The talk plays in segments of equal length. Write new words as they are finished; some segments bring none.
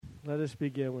Let us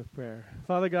begin with prayer.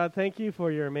 Father God, thank you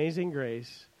for your amazing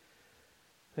grace.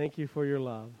 Thank you for your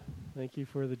love. Thank you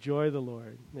for the joy of the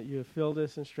Lord, that you have filled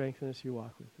us and strengthened us, you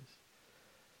walk with us.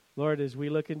 Lord, as we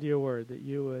look into your word, that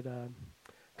you would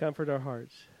comfort our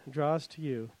hearts. Draw us to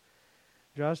you.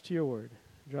 Draw us to your word.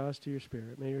 Draw us to your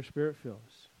spirit. May your spirit fill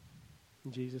us.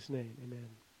 In Jesus' name, amen.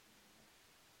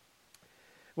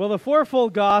 Well, the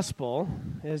fourfold gospel,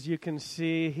 as you can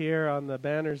see here on the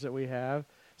banners that we have,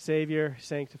 Savior,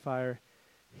 Sanctifier,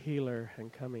 Healer,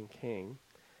 and Coming King.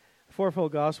 The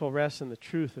fourfold gospel rests in the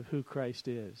truth of who Christ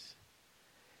is.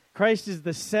 Christ is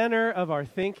the center of our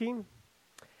thinking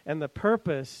and the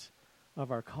purpose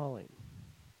of our calling.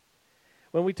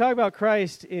 When we talk about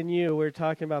Christ in you, we're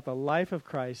talking about the life of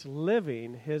Christ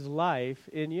living his life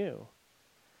in you.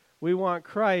 We want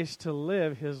Christ to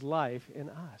live his life in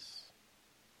us.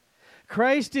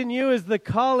 Christ in you is the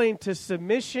calling to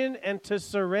submission and to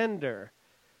surrender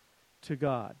to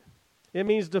God. It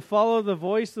means to follow the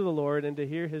voice of the Lord and to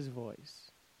hear his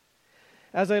voice.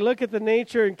 As I look at the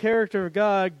nature and character of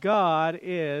God, God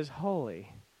is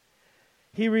holy.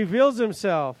 He reveals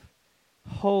himself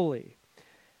holy.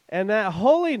 And that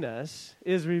holiness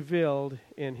is revealed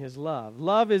in his love.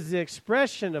 Love is the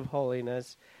expression of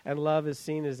holiness, and love is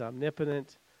seen as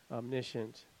omnipotent,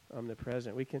 omniscient,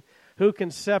 omnipresent. Who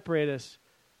can separate us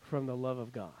from the love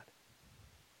of God?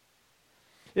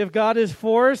 If God is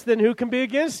for us, then who can be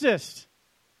against us?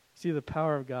 See the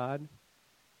power of God.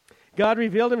 God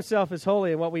revealed himself as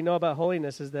holy, and what we know about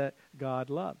holiness is that God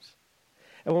loves.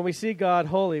 And when we see God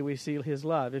holy, we see his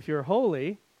love. If you're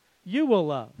holy, you will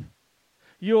love.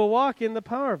 You will walk in the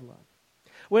power of love.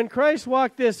 When Christ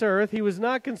walked this earth, he was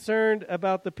not concerned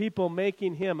about the people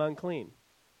making him unclean.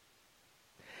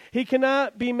 He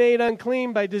cannot be made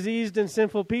unclean by diseased and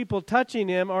sinful people touching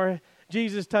him or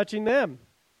Jesus touching them.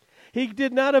 He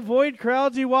did not avoid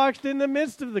crowds. He walked in the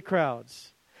midst of the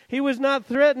crowds. He was not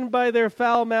threatened by their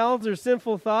foul mouths, their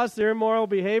sinful thoughts, their immoral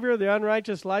behavior, their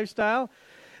unrighteous lifestyle.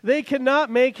 They cannot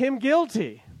make him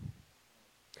guilty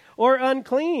or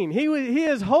unclean. He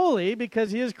is holy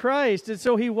because he is Christ. And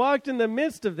so he walked in the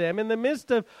midst of them, in the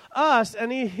midst of us, and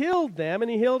he healed them,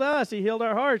 and he healed us. He healed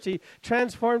our hearts. He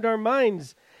transformed our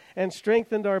minds and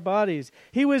strengthened our bodies.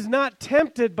 He was not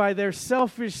tempted by their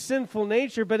selfish, sinful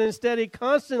nature, but instead he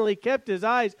constantly kept his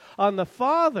eyes on the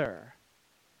Father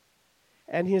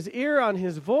and his ear on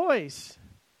his voice.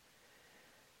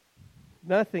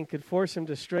 Nothing could force him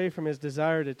to stray from his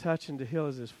desire to touch and to heal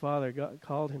as his Father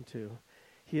called him to.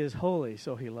 He is holy,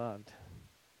 so he loved.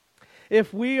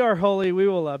 If we are holy, we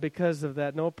will love. Because of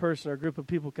that, no person or group of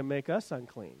people can make us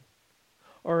unclean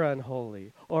or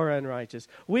unholy, or unrighteous.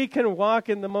 We can walk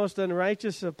in the most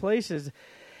unrighteous of places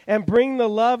and bring the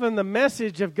love and the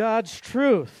message of God's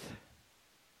truth.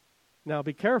 Now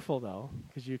be careful, though,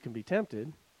 because you can be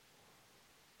tempted.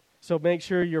 So make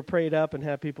sure you're prayed up and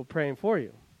have people praying for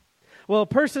you. Well, a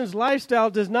person's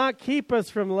lifestyle does not keep us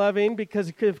from loving,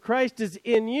 because if Christ is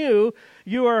in you,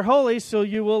 you are holy, so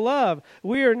you will love.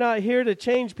 We are not here to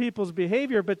change people's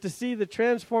behavior, but to see the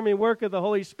transforming work of the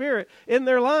Holy Spirit in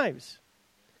their lives.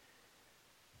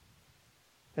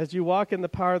 As you walk in the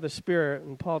power of the Spirit,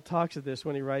 and Paul talks of this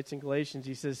when he writes in Galatians,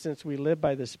 he says, since we live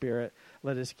by the Spirit,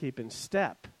 let us keep in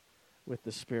step with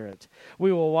the Spirit.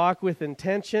 We will walk with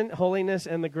intention, holiness,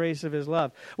 and the grace of his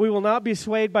love. We will not be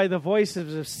swayed by the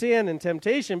voices of sin and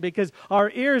temptation, because our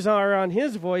ears are on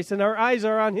his voice and our eyes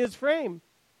are on his frame.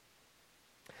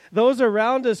 Those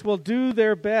around us will do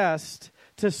their best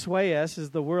to sway us,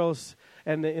 as the world's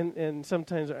and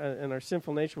sometimes in our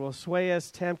sinful nature will sway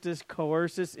us, tempt us,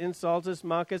 coerce us, insult us,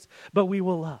 mock us, but we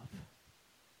will love.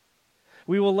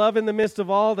 We will love in the midst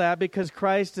of all that, because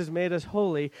Christ has made us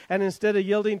holy, and instead of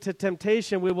yielding to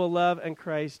temptation, we will love and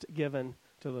Christ given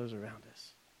to those around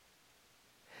us.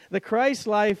 The Christ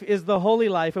life is the holy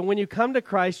life, and when you come to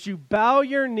Christ, you bow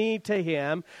your knee to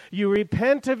him, you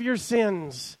repent of your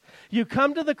sins. You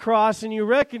come to the cross and you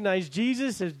recognize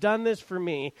Jesus has done this for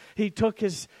me. He took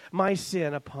my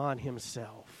sin upon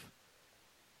himself.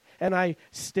 And I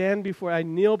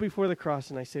kneel before the cross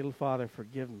and I say, Father,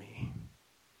 forgive me.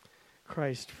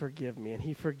 Christ, forgive me. And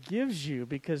he forgives you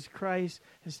because Christ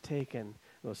has taken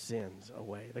those sins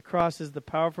away. The cross is the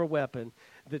powerful weapon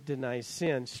that denies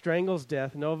sin, strangles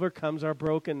death, and overcomes our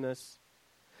brokenness.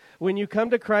 When you come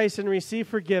to Christ and receive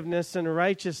forgiveness and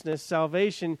righteousness,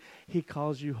 salvation, he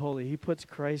calls you holy. He puts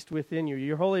Christ within you.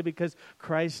 You're holy because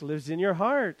Christ lives in your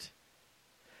heart.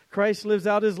 Christ lives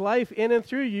out his life in and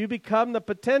through you. You become the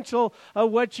potential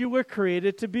of what you were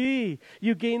created to be.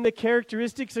 You gain the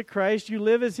characteristics of Christ. You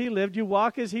live as he lived. You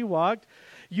walk as he walked.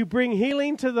 You bring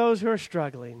healing to those who are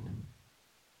struggling.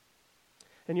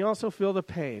 And you also feel the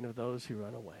pain of those who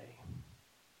run away.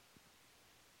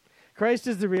 Christ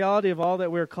is the reality of all that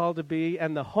we're called to be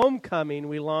and the homecoming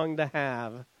we long to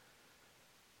have.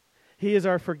 He is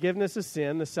our forgiveness of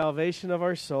sin, the salvation of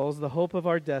our souls, the hope of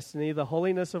our destiny, the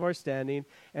holiness of our standing,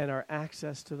 and our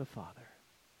access to the Father.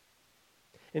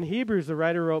 In Hebrews, the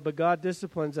writer wrote, "But God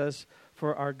disciplines us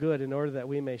for our good in order that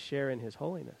we may share in his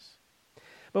holiness."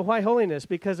 But why holiness?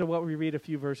 Because of what we read a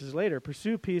few verses later.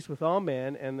 "Pursue peace with all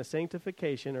men and the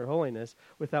sanctification or holiness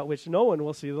without which no one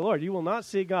will see the Lord." You will not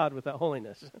see God without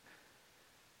holiness.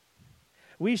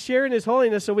 We share in his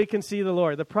holiness so we can see the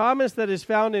Lord. The promise that is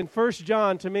found in 1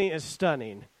 John to me is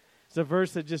stunning. It's a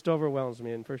verse that just overwhelms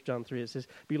me in 1 John 3. It says,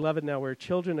 "Beloved, now we're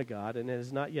children of God, and it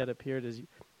has not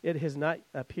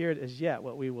appeared as yet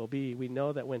what we will be. We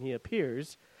know that when he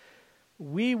appears,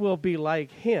 we will be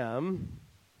like him."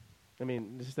 I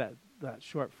mean, just that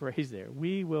short phrase there.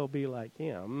 We will be like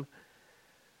him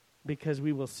because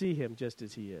we will see him just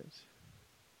as he is.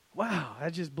 Wow,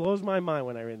 that just blows my mind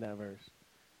when I read that verse.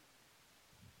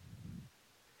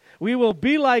 We will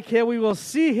be like him. We will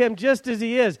see him just as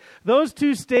he is. Those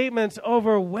two statements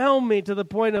overwhelm me to the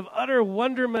point of utter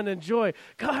wonderment and joy.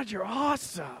 God, you're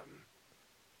awesome.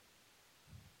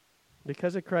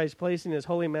 Because of Christ placing his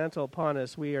holy mantle upon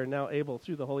us, we are now able,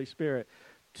 through the Holy Spirit,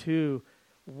 to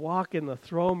walk in the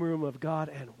throne room of God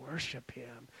and worship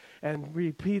him and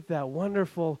repeat that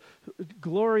wonderful,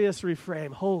 glorious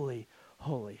refrain, "Holy,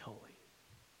 holy, holy."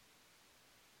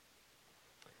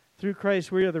 Through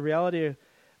Christ, we are the reality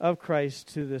of Christ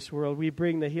to this world. We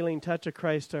bring the healing touch of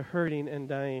Christ to hurting and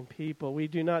dying people. We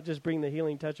do not just bring the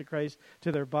healing touch of Christ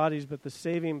to their bodies, but the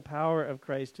saving power of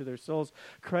Christ to their souls.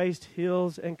 Christ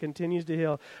heals and continues to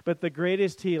heal. But the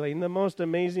greatest healing, the most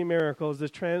amazing miracle is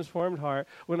this transformed heart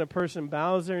when a person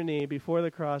bows their knee before the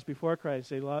cross, before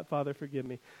Christ, and say, "Father, forgive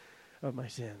me of my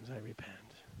sins. I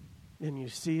repent." And you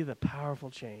see the powerful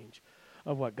change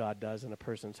of what God does in a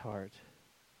person's heart.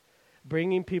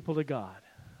 Bringing people to God.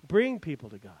 Bring people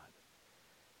to God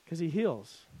because he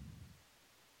heals.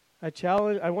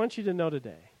 I want you to know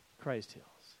today, Christ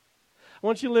heals. I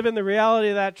want you to live in the reality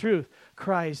of that truth.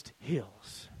 Christ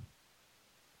heals.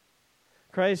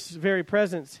 Christ's very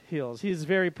presence heals. His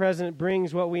very presence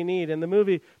brings what we need. In the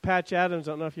movie Patch Adams,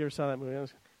 I don't know if you ever saw that movie. That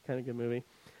was kind of a good movie.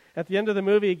 At the end of the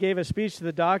movie, he gave a speech to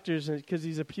the doctors because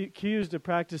he's accused of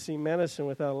practicing medicine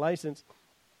without a license.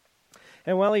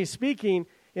 And while he's speaking,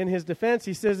 in his defense,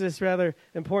 he says this rather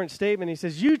important statement. He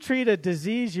says, "You treat a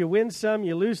disease, you win some,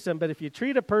 you lose some, but if you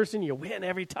treat a person, you win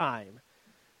every time."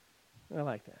 I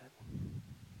like that.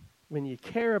 When you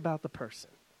care about the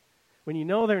person, when you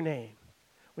know their name,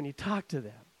 when you talk to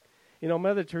them. You know,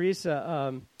 Mother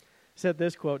Teresa said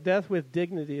this quote, "Death with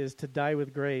dignity is to die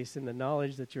with grace in the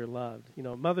knowledge that you're loved." You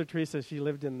know, Mother Teresa, she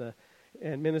lived and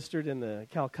ministered in the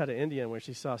Calcutta, India, where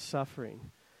she saw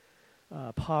suffering.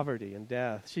 Poverty and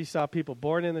death. She saw people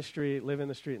born in the street, live in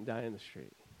the street, and die in the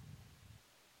street.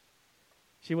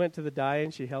 She went to the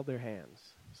dying, she held their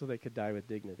hands so they could die with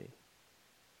dignity.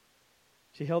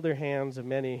 She held their hands of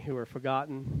many who were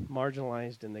forgotten,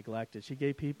 marginalized, and neglected. She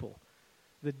gave people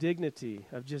the dignity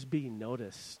of just being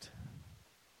noticed.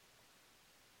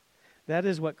 That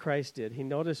is what Christ did. He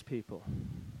noticed people.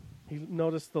 He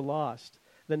noticed the lost,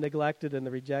 the neglected, and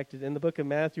the rejected. In the book of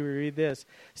Matthew, we read this: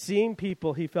 "Seeing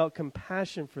people, he felt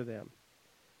compassion for them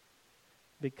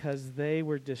because they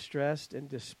were distressed and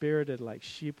dispirited like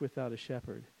sheep without a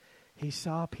shepherd." He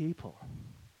saw people.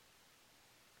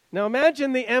 Now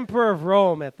imagine the emperor of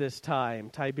Rome at this time,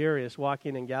 Tiberius,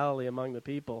 walking in Galilee among the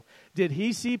people. Did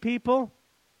he see people?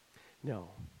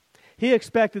 No. He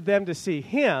expected them to see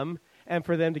him and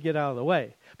for them to get out of the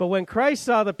way. But when Christ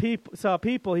saw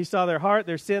people, he saw their heart,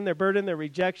 their sin, their burden, their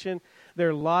rejection,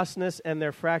 their lostness, and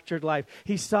their fractured life.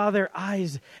 He saw their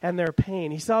eyes and their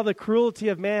pain. He saw the cruelty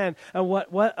of man and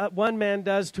what one man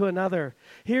does to another.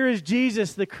 Here is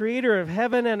Jesus, the creator of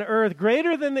heaven and earth,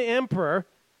 greater than the emperor,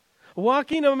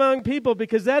 walking among people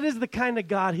because that is the kind of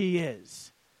God he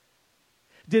is.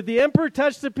 Did the emperor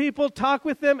touch the people, talk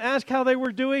with them, ask how they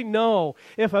were doing? No.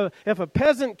 If a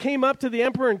peasant came up to the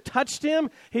emperor and touched him,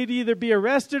 he'd either be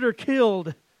arrested or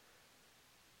killed.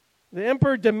 The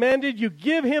emperor demanded you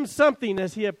give him something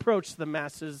as he approached the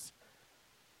masses.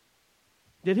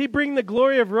 Did he bring the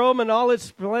glory of Rome and all its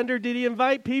splendor? Did he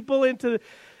invite people into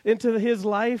his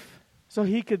life so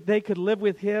they could live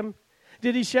with him?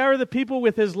 Did he shower the people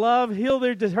with his love, heal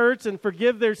their hurts, and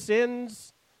forgive their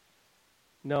sins?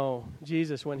 No.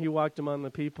 Jesus, when he walked among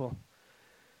the people,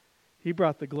 he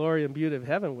brought the glory and beauty of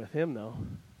heaven with him, though.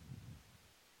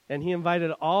 And he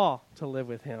invited all to live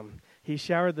with him. He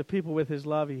showered the people with his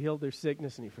love, he healed their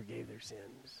sickness, and he forgave their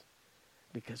sins.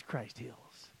 Because Christ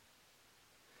heals.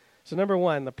 So number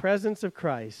one, the presence of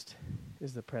Christ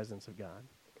is the presence of God.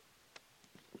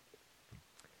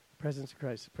 Presence of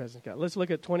Christ, the presence of God. Let's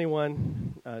look at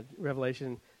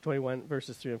Revelation 21,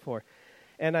 verses 3 and 4.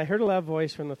 And I heard a loud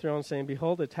voice from the throne saying,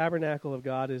 Behold, the tabernacle of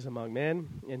God is among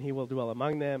men, and he will dwell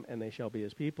among them, and they shall be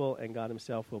his people, and God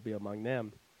himself will be among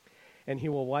them. And he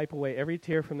will wipe away every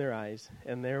tear from their eyes,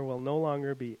 and there will no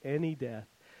longer be any death.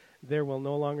 There will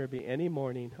no longer be any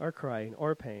mourning or crying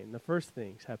or pain. The first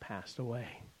things have passed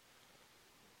away.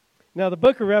 Now, the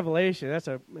book of Revelation, that's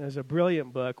a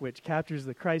brilliant book which captures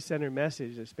the Christ-centered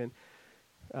message that's been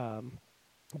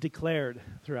declared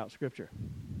throughout Scripture.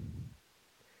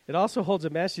 It also holds a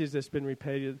message that's been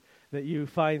repeated that you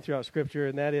find throughout Scripture,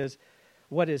 and that is,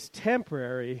 what is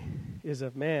temporary is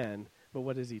of man, but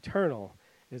what is eternal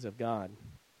is of God.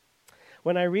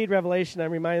 When I read Revelation,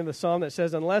 I'm reminded of the psalm that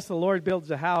says, Unless the Lord builds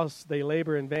a house, they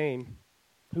labor in vain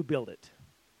who build it.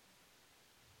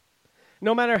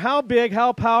 No matter how big,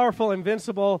 how powerful,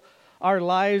 invincible our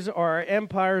lives or our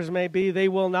empires may be, they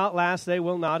will not last, they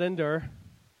will not endure.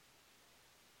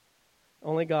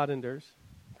 Only God endures.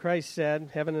 Christ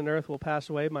said, Heaven and earth will pass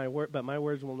away, but my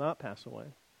words will not pass away.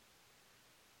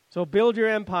 So build your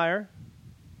empire,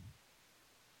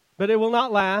 but it will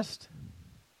not last.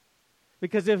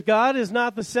 Because if God is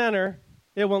not the center,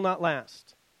 it will not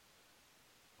last.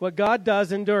 What God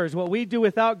does endures. What we do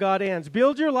without God ends.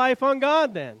 Build your life on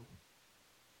God then.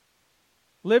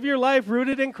 Live your life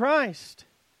rooted in Christ.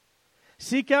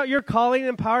 Seek out your calling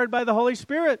empowered by the Holy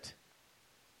Spirit,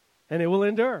 and it will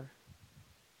endure.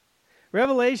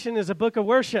 Revelation is a book of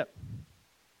worship.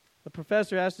 The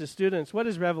professor asked his students, what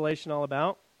is Revelation all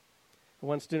about?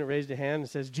 One student raised a hand and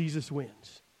says, Jesus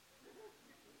wins.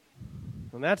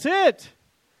 And that's it.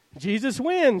 Jesus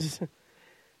wins.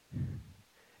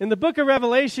 In the book of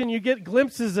Revelation, you get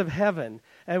glimpses of heaven.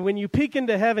 And when you peek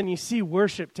into heaven, you see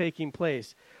worship taking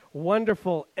place.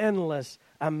 Wonderful, endless,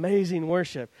 amazing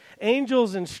worship.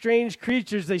 Angels and strange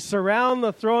creatures, they surround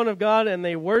the throne of God and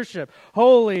they worship.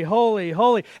 Holy, holy,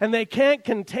 holy. And they can't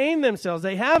contain themselves.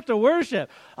 They have to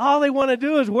worship. All they want to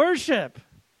do is worship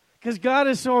because God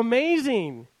is so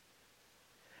amazing.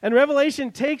 And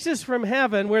Revelation takes us from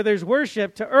heaven where there's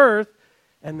worship to earth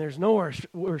and there's no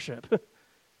worship.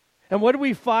 And what do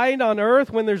we find on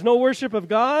earth when there's no worship of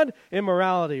God?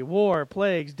 Immorality, war,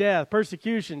 plagues, death,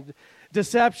 persecution,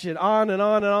 deception, on and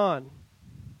on and on.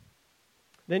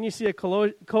 Then you see a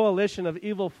coalition of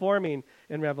evil forming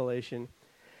in Revelation.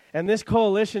 And this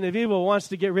coalition of evil wants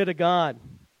to get rid of God.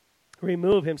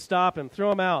 Remove him, stop him,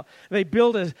 throw him out. They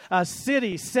build a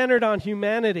city centered on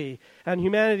humanity and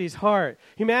humanity's heart.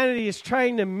 Humanity is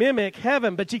trying to mimic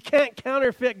heaven, but you can't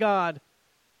counterfeit God.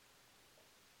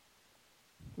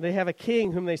 They have a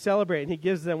king whom they celebrate, and he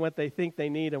gives them what they think they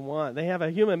need and want. They have a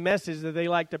human message that they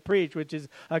like to preach, which is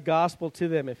a gospel to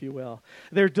them, if you will.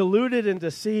 They're deluded and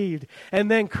deceived, and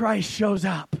then Christ shows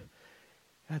up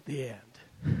at the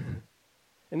end.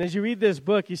 And as you read this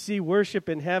book, you see worship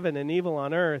in heaven and evil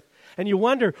on earth. And you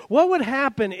wonder, what would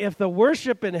happen if the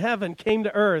worship in heaven came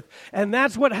to earth? And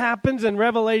that's what happens in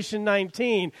Revelation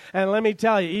 19. And let me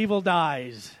tell you, evil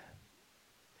dies.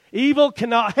 Evil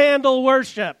cannot handle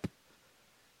worship.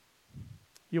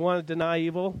 You want to deny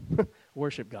evil?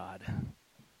 Worship God.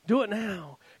 Do it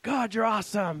now. God, you're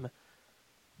awesome.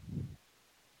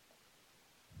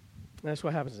 That's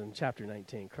what happens in chapter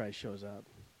 19. Christ shows up.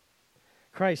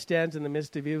 Christ stands in the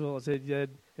midst of evil as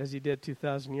he did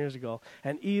 2,000 years ago,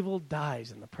 and evil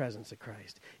dies in the presence of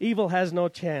Christ. Evil has no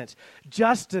chance.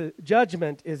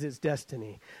 Judgment is its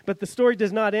destiny. But the story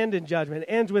does not end in judgment.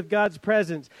 It ends with God's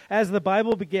presence. As the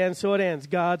Bible began, so it ends.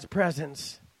 God's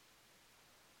presence.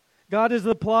 God is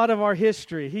the plot of our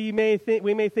history. We may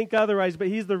think otherwise, but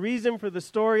he's the reason for the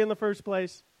story in the first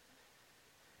place.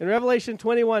 In Revelation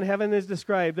 21, heaven is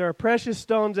described. There are precious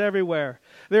stones everywhere.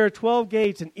 There are 12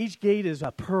 gates, and each gate is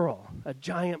a pearl, a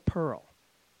giant pearl.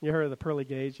 You heard of the pearly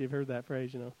gates? You've heard that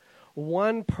phrase, you know.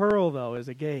 One pearl, though, is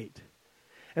a gate.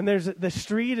 And the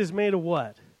street is made of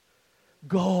what?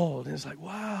 Gold. And it's like,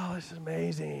 wow, this is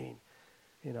amazing.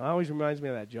 You know, it always reminds me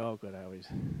of that joke that I always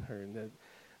heard. That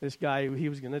this guy, he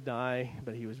was going to die,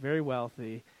 but he was very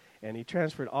wealthy. And he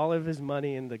transferred all of his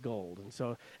money into gold.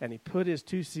 And he put his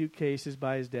 2 suitcases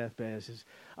by his deathbed and says,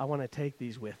 I want to take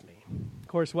these with me. Of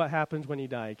course, what happens when you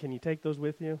die? Can you take those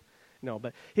with you? No,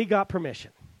 but he got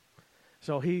permission.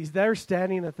 So he's there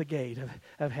standing at the gate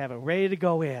of heaven, ready to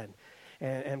go in.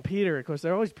 And Peter, of course,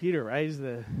 they're always Peter, right? He's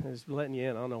letting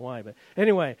you in. I don't know why. But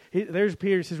anyway, there's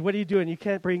Peter. He says, what are you doing? You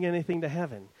can't bring anything to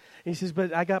heaven. And he says,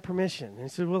 but I got permission. And he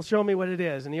says, well, show me what it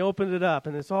is. And he opened it up,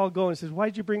 and it's all gold. He says,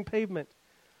 why'd you bring pavement?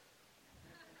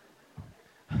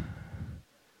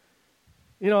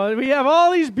 You know, we have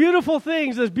all these beautiful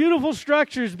things, those beautiful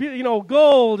structures,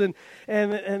 gold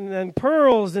and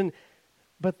pearls.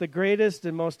 But the greatest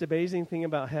and most amazing thing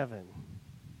about heaven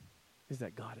is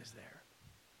that God is there.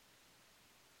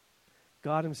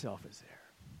 God himself is there.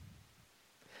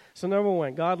 So number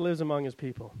one, God lives among his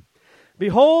people.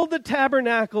 Behold, the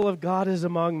tabernacle of God is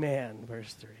among man,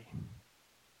 verse 3.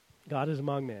 God is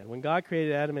among man. When God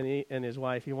created Adam and his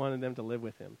wife, he wanted them to live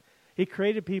with him. He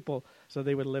created people so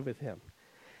they would live with him.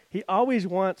 He always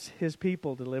wants his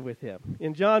people to live with him.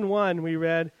 In John 1, we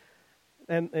read,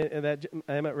 and that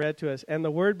Emmett read to us, and the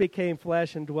Word became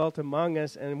flesh and dwelt among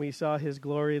us, and we saw his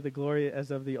glory, the glory as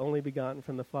of the only begotten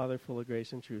from the Father, full of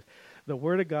grace and truth. The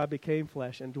Word of God became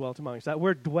flesh and dwelt among us. That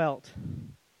word dwelt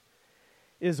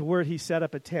is the word he set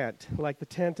up a tent, like the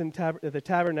tent in the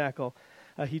tabernacle.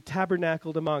 He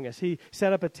tabernacled among us. He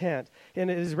set up a tent. And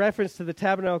it is reference to the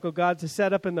tabernacle of God to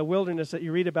set up in the wilderness that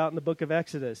you read about in the book of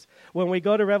Exodus. When we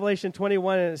go to Revelation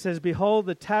 21 and it says, behold,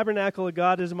 the tabernacle of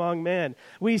God is among men,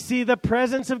 we see the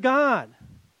presence of God.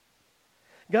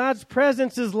 God's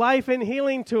presence is life and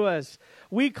healing to us.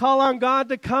 We call on God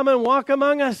to come and walk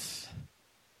among us.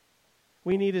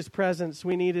 We need his presence.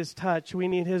 We need his touch. We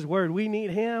need his word. We need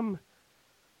him.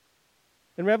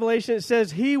 In Revelation it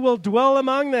says, he will dwell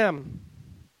among them.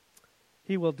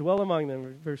 He will dwell among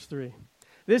them, verse 3.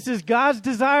 This is God's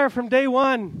desire from day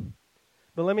one.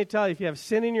 But let me tell you, if you have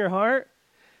sin in your heart,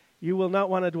 you will not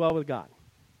want to dwell with God.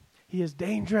 He is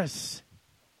dangerous.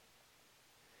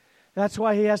 That's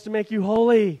why he has to make you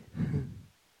holy.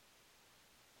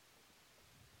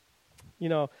 You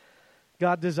know,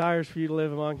 God desires for you to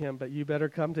live among him, but you better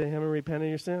come to him and repent of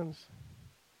your sins.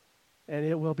 And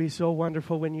it will be so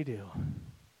wonderful when you do,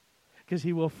 because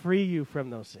he will free you from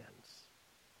those sins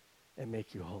and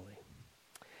make you holy.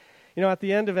 You know, at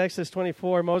the end of Exodus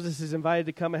 24, Moses is invited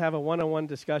to come and have a one-on-one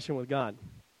discussion with God.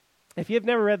 If you've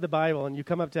never read the Bible and you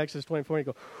come up to Exodus 24 and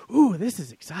you go, ooh, this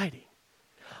is exciting.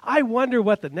 I wonder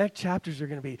what the next chapters are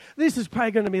going to be. This is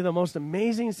probably going to be the most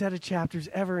amazing set of chapters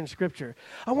ever in Scripture.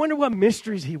 I wonder what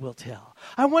mysteries he will tell.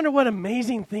 I wonder what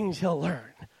amazing things he'll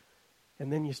learn.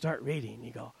 And then you start reading and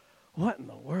you go, what in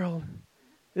the world?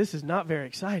 This is not very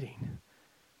exciting.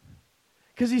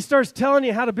 Because he starts telling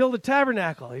you how to build a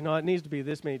tabernacle. You know, it needs to be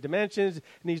this many dimensions. It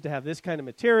needs to have this kind of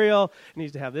material. It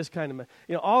needs to have this kind of,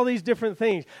 all these different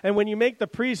things. And when you make the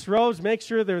priest's robes, make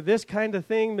sure they're this kind of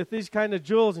thing with these kind of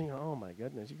jewels. And you go, oh my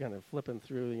goodness, you're kind of flipping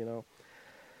through,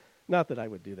 Not that I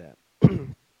would do that.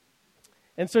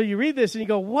 And so you read this and you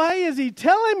go, why is he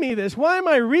telling me this? Why am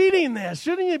I reading this?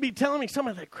 Shouldn't he be telling me some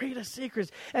of the greatest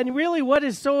secrets? And really, what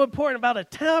is so important about a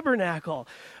tabernacle?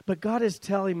 But God is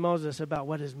telling Moses about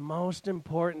what is most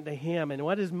important to him. And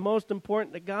what is most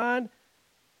important to God?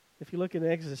 If you look in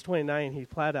Exodus 29, he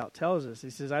flat out tells us. He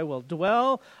says, I will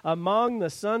dwell among the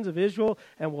sons of Israel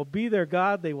and will be their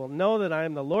God. They will know that I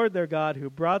am the Lord their God who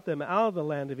brought them out of the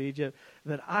land of Egypt,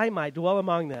 that I might dwell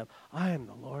among them. I am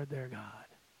the Lord their God.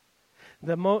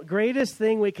 The greatest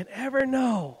thing we can ever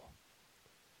know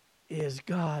is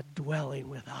God dwelling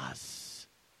with us.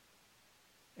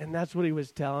 And that's what he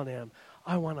was telling him.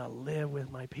 I want to live with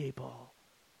my people.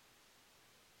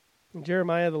 In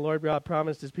Jeremiah, the Lord God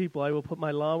promised his people, I will put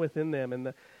my law within them,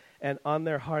 and on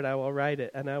their heart I will write it,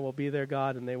 and I will be their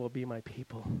God, and they will be my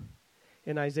people.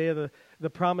 In Isaiah, the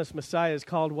promised Messiah is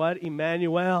called what?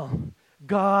 Emmanuel,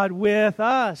 God with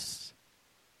us.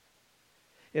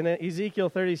 In Ezekiel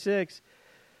 36,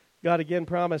 God again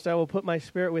promised, I will put my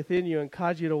spirit within you and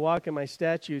cause you to walk in my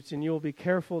statutes, and you will be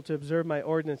careful to observe my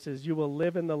ordinances. You will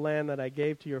live in the land that I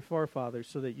gave to your forefathers,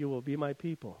 so that you will be my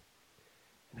people,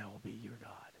 and I will be your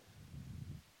God.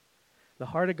 The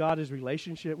heart of God is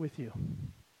relationship with you.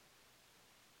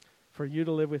 For you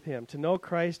to live with him. To know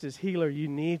Christ as healer, you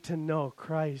need to know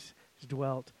Christ has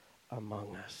dwelt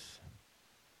among us.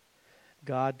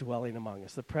 God dwelling among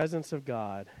us. The presence of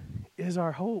God is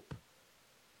our hope,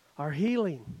 our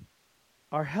healing,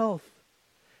 our health.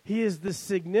 He is the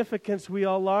significance we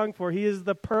all long for. He is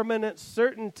the permanent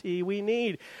certainty we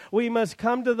need. We must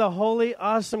come to the holy,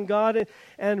 awesome God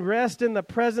and rest in the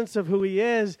presence of who he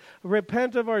is.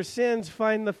 Repent of our sins,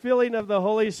 find the filling of the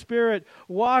Holy Spirit,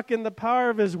 walk in the power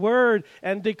of his word,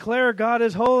 and declare God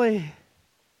is holy.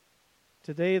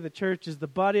 Today the church is the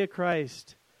body of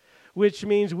Christ, which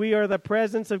means we are the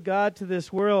presence of God to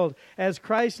this world as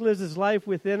Christ lives his life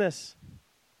within us.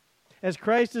 As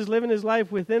Christ is living his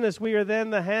life within us, we are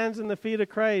then the hands and the feet of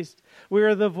Christ. We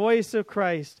are the voice of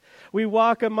Christ. We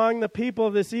walk among the people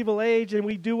of this evil age and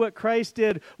we do what Christ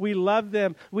did. We love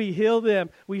them. We heal them.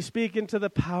 We speak into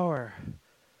the power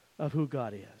of who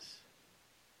God is.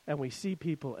 And we see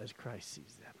people as Christ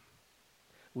sees them.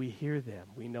 We hear them.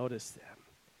 We notice them.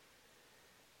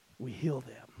 we heal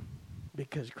them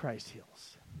because Christ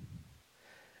heals.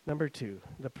 Number 2,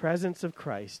 the presence of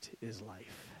Christ is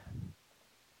life.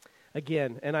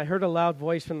 Again, and I heard a loud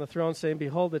voice from the throne saying,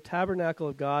 Behold, the tabernacle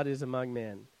of God is among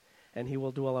men, and he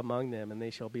will dwell among them, and they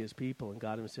shall be his people, and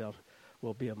God himself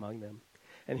will be among them.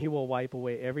 And he will wipe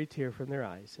away every tear from their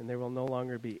eyes, and there will no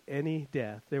longer be any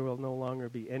death. There will no longer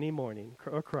be any mourning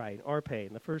or crying or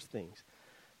pain. The first things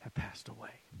have passed away.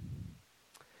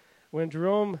 When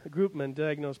Jerome Groopman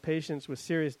diagnosed patients with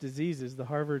serious diseases, the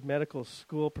Harvard Medical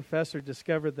School professor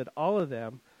discovered that all of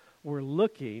them were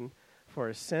looking for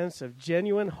a sense of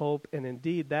genuine hope, and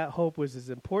indeed that hope was as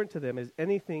important to them as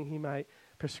anything he might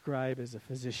prescribe as a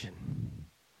physician.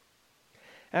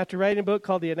 After writing a book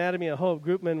called The Anatomy of Hope,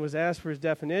 Groopman was asked for his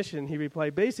definition. He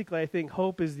replied, basically, I think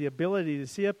hope is the ability to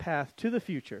see a path to the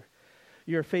future.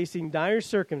 You're facing dire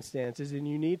circumstances, and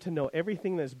you need to know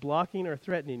everything that's blocking or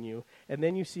threatening you, and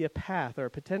then you see a path or a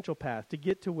potential path to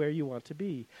get to where you want to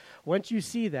be. Once you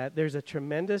see that, there's a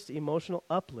tremendous emotional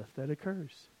uplift that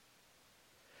occurs.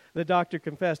 The doctor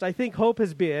confessed, I think hope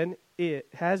is,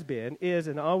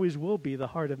 and always will be the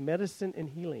heart of medicine and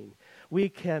healing. We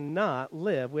cannot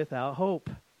live without hope.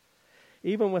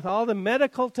 Even with all the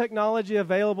medical technology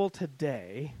available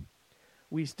today,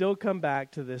 we still come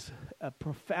back to this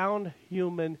profound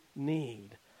human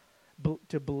need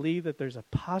to believe that there's a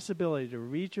possibility to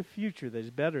reach a future that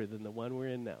is better than the one we're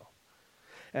in now.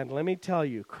 And let me tell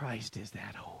you, Christ is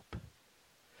that hope.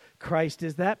 Christ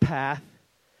is that path.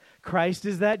 Christ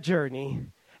is that journey,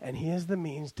 and he is the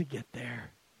means to get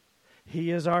there. He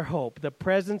is our hope. The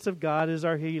presence of God is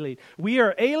our healing. We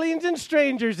are aliens and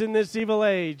strangers in this evil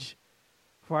age,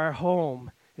 for our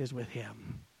home is with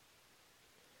him.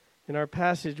 In our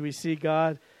passage, we see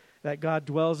that God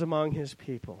dwells among his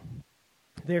people.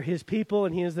 They're his people,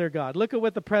 and he is their God. Look at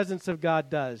what the presence of God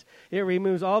does. It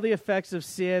removes all the effects of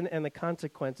sin and the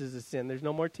consequences of sin. There's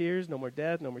no more tears, no more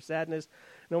death, no more sadness,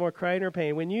 no more crying or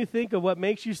pain. When you think of what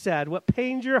makes you sad, what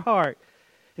pains your heart,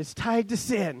 it's tied to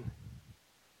sin.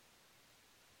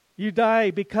 You die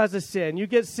because of sin. You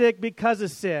get sick because of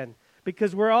sin.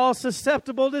 Because we're all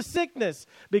susceptible to sickness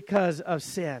because of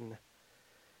sin.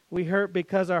 We hurt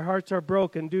because our hearts are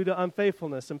broken due to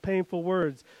unfaithfulness and painful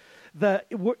words. The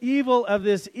evil of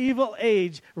this evil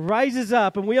age rises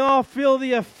up, and we all feel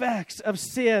the effects of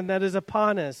sin that is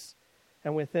upon us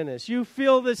and within us. You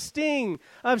feel the sting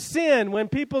of sin when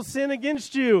people sin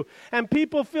against you, and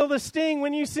people feel the sting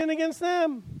when you sin against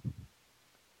them.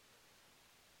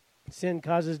 Sin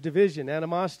causes division,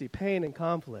 animosity, pain, and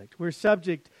conflict. We're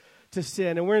subject to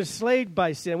sin, and we're enslaved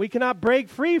by sin. We cannot break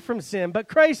free from sin, but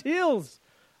Christ heals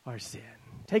our sin,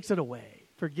 takes it away,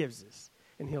 forgives us,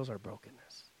 and heals our brokenness.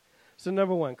 So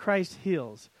number 1, Christ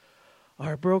heals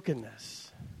our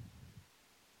brokenness.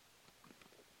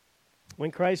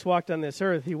 When Christ walked on this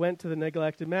earth, he went to the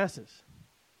neglected masses.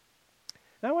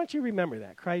 Now I want you to remember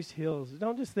that. Christ heals.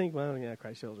 Don't just think, well, yeah,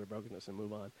 Christ heals our brokenness and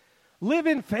move on. Live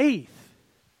in faith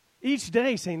each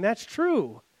day saying, that's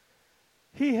true.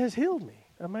 He has healed me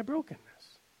of my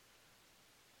brokenness.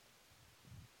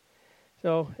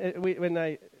 So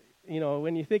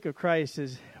when you think of Christ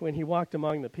as when he walked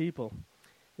among the people,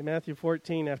 in Matthew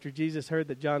 14, after Jesus heard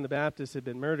that John the Baptist had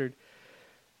been murdered,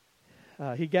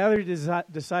 he gathered his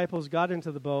disciples, got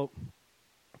into the boat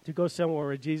to go somewhere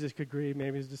where Jesus could grieve.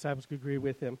 Maybe his disciples could grieve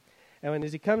with him. And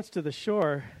as he comes to the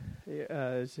shore,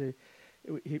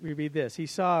 we read this. He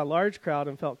saw a large crowd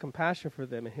and felt compassion for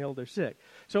them and healed their sick.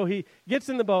 So he gets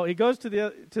in the boat. He goes to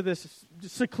this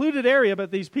secluded area,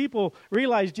 but these people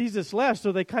realize Jesus left,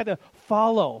 so they kind of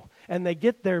follow, and they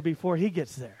get there before he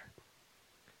gets there.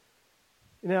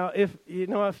 Now, if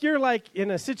you're like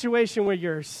in a situation where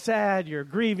you're sad, you're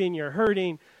grieving, you're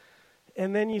hurting,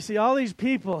 and then you see all these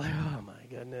people, oh my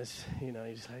goodness, you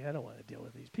just like, I don't want to deal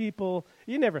with these people.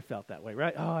 You never felt that way,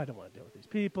 right? Oh, I don't want to deal with these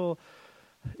people.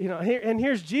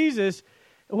 Here's Jesus.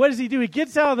 What does he do? He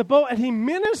gets out of the boat and he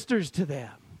ministers to them.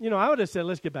 I would have said,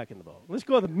 let's get back in the boat. Let's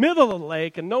go to the middle of the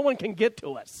lake and no one can get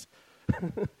to us.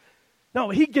 No,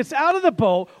 he gets out of the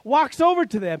boat, walks over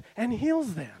to them, and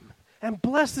heals them. And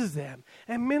blesses them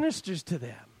and ministers to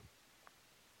them.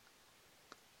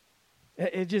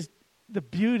 It just the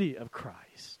beauty of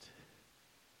Christ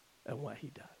and what he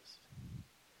does.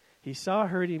 He saw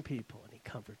hurting people and he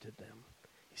comforted them.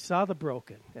 He saw the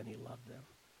broken and he loved them.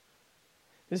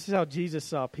 This is how Jesus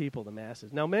saw people, the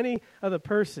masses. Now, many a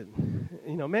person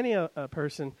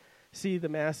see the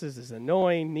masses as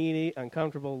annoying, needy,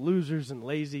 uncomfortable, losers, and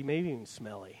lazy, maybe even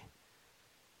smelly.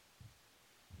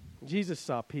 Jesus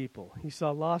saw people. He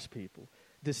saw lost people,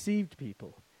 deceived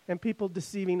people, and people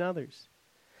deceiving others.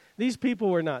 These people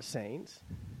were not saints.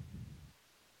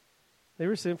 They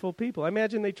were sinful people. I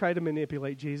imagine they tried to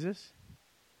manipulate Jesus.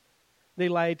 They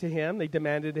lied to him. They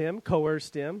demanded him,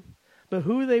 coerced him. But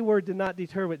who they were did not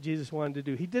deter what Jesus wanted to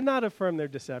do. He did not affirm their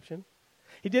deception.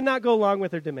 He did not go along with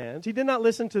their demands. He did not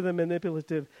listen to the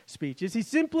manipulative speeches. He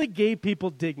simply gave people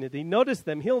dignity, noticed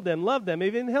them, healed them, loved them,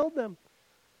 even held them.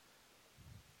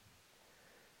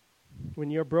 When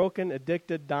you're broken,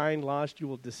 addicted, dying, lost, you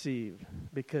will deceive,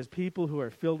 because people who are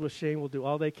filled with shame will do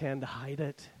all they can to hide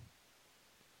it.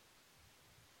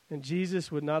 And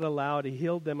Jesus would not allow it. He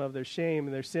healed them of their shame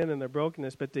and their sin and their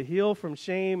brokenness. But to heal from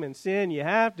shame and sin, you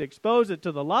have to expose it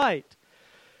to the light.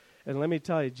 And let me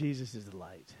tell you, Jesus is the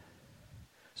light.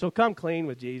 So come clean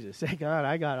with Jesus. Say, God,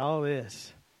 I got all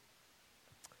this.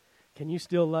 Can you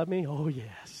still love me? Oh,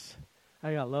 yes.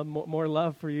 I got more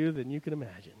love for you than you can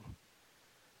imagine,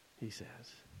 he says.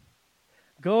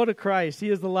 Go to Christ. He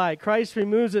is the light. Christ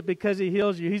removes it because he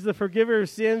heals you. He's the forgiver of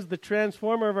sins, the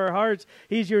transformer of our hearts.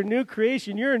 He's your new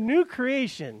creation. You're a new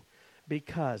creation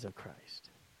because of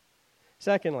Christ.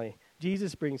 Secondly,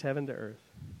 Jesus brings heaven to earth.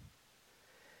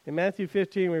 In Matthew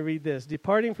 15, we read this.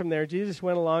 Departing from there, Jesus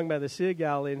went along by the Sea of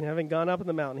Galilee, and having gone up on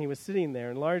the mountain, he was sitting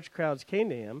there, and large crowds came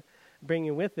to him,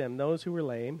 bringing with them those who were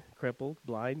lame, crippled,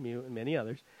 blind, mute, and many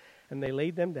others. And they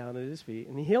laid them down at his feet,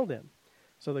 and he healed them.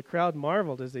 So the crowd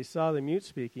marveled as they saw the mute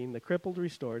speaking, the crippled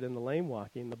restored, and the lame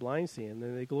walking, the blind seeing,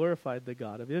 and they glorified the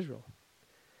God of Israel.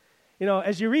 You know,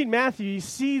 as you read Matthew, you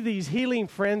see these healing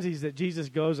frenzies that Jesus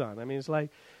goes on. I mean, it's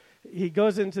like he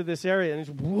goes into this area and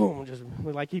it's boom, just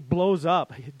like he blows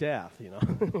up death, you know.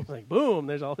 It's like boom,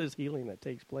 there's all this healing that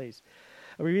takes place.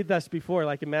 We read this before,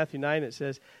 like in Matthew 9, it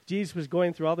says, Jesus was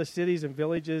going through all the cities and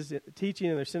villages, teaching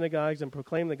in their synagogues and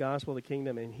proclaiming the gospel of the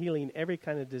kingdom and healing every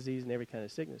kind of disease and every kind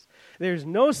of sickness. There's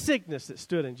no sickness that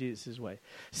stood in Jesus' way.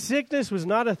 Sickness was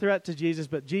not a threat to Jesus,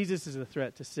 but Jesus is a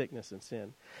threat to sickness and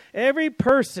sin. Every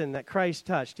person that Christ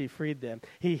touched, he freed them.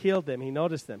 He healed them. He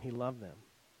noticed them. He loved them.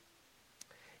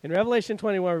 In Revelation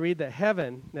 21, we read that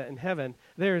in heaven,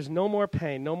 there is no more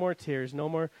pain, no more tears, no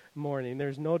more mourning.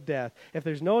 There's no death. If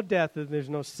there's no death, then there's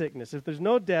no sickness. If there's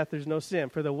no death, there's no sin.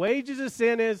 For the wages of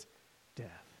sin is death.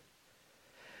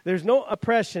 There's no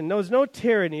oppression. There's no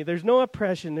tyranny. There's no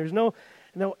oppression. There's no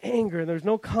anger. There's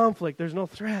no conflict. There's no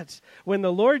threats. When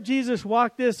the Lord Jesus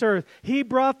walked this earth, he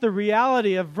brought the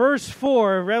reality of verse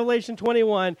 4 of Revelation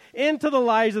 21 into the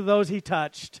lives of those he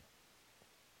touched.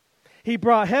 He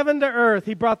brought heaven to earth.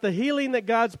 He brought the healing that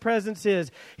God's presence is.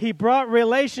 He brought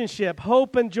relationship,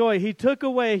 hope, and joy. He took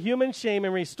away human shame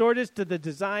and restored us to the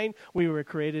design we were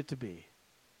created to be.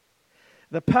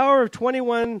 The power of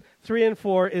 21, 3 and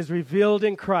 4 is revealed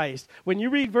in Christ. When you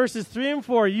read verses 3 and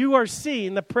 4, you are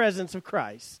seeing the presence of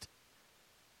Christ.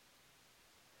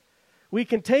 We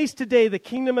can taste today the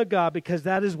kingdom of God because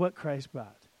that is what Christ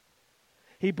brought.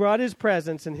 He brought his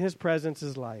presence, and his presence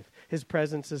is life. His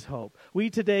presence is hope.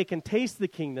 We today can taste the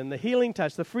kingdom, the healing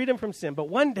touch, the freedom from sin, but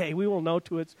one day we will know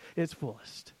to its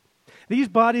fullest. These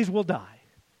bodies will die,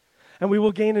 and we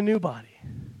will gain a new body,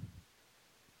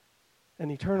 an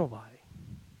eternal body,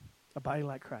 a body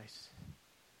like Christ.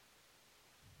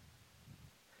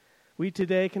 We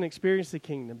today can experience the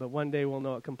kingdom, but one day we'll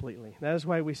know it completely. That is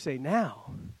why we say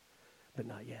now, but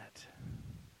not yet.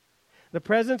 The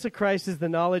presence of Christ is the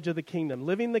knowledge of the kingdom.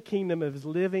 Living the kingdom is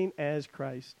living as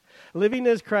Christ. Living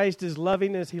as Christ is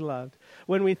loving as he loved.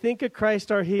 When we think of Christ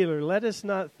our healer, let us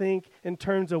not think in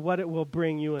terms of what it will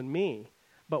bring you and me,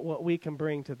 but what we can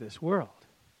bring to this world.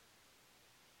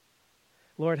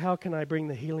 Lord, how can I bring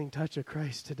the healing touch of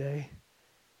Christ today?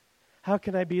 How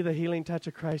can I be the healing touch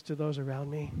of Christ to those around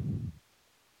me?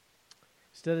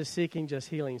 Instead of seeking just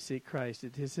healing, seek Christ.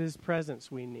 It is his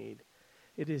presence we need.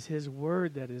 It is his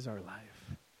word that is our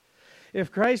life.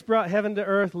 If Christ brought heaven to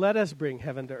earth, let us bring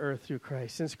heaven to earth through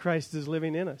Christ, since Christ is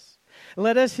living in us.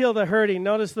 Let us heal the hurting,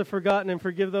 notice the forgotten, and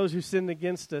forgive those who sinned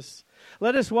against us.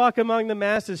 Let us walk among the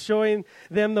masses, showing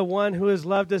them the one who has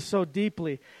loved us so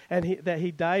deeply, and that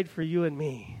he died for you and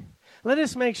me. Let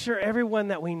us make sure everyone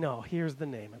that we know hears the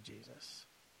name of Jesus.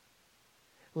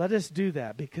 Let us do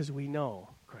that because we know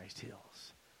Christ heals.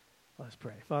 Let's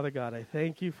pray. Father God, I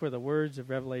thank you for the words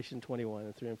of Revelation 21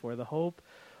 and 3 and 4, the hope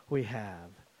we have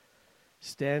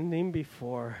standing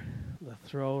before the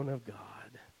throne of God,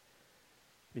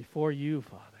 before you,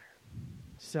 Father,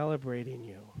 celebrating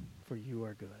you, for you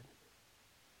are good.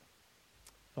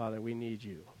 Father, we need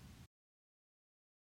you.